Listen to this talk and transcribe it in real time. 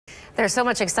There's so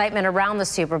much excitement around the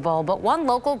Super Bowl, but one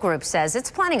local group says it's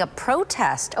planning a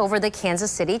protest over the Kansas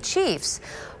City Chiefs.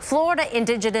 Florida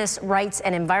Indigenous Rights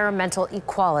and Environmental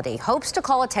Equality hopes to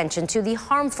call attention to the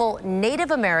harmful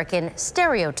Native American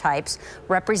stereotypes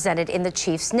represented in the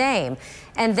Chiefs' name.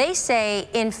 And they say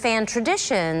in fan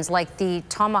traditions like the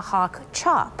tomahawk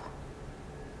chop.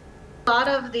 A lot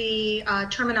of the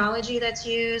terminology that's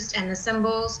used and the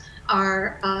symbols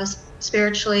are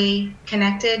spiritually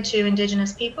connected to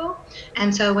Indigenous people.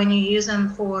 And so when you use them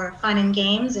for fun and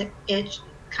games, it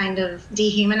kind of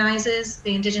dehumanizes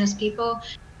the Indigenous people.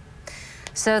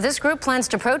 So this group plans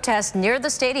to protest near the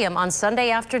stadium on Sunday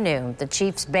afternoon. The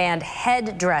Chiefs banned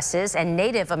head dresses and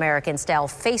Native American style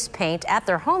face paint at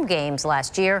their home games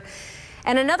last year.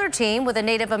 And another team with a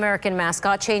Native American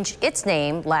mascot changed its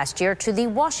name last year to the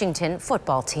Washington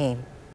football team.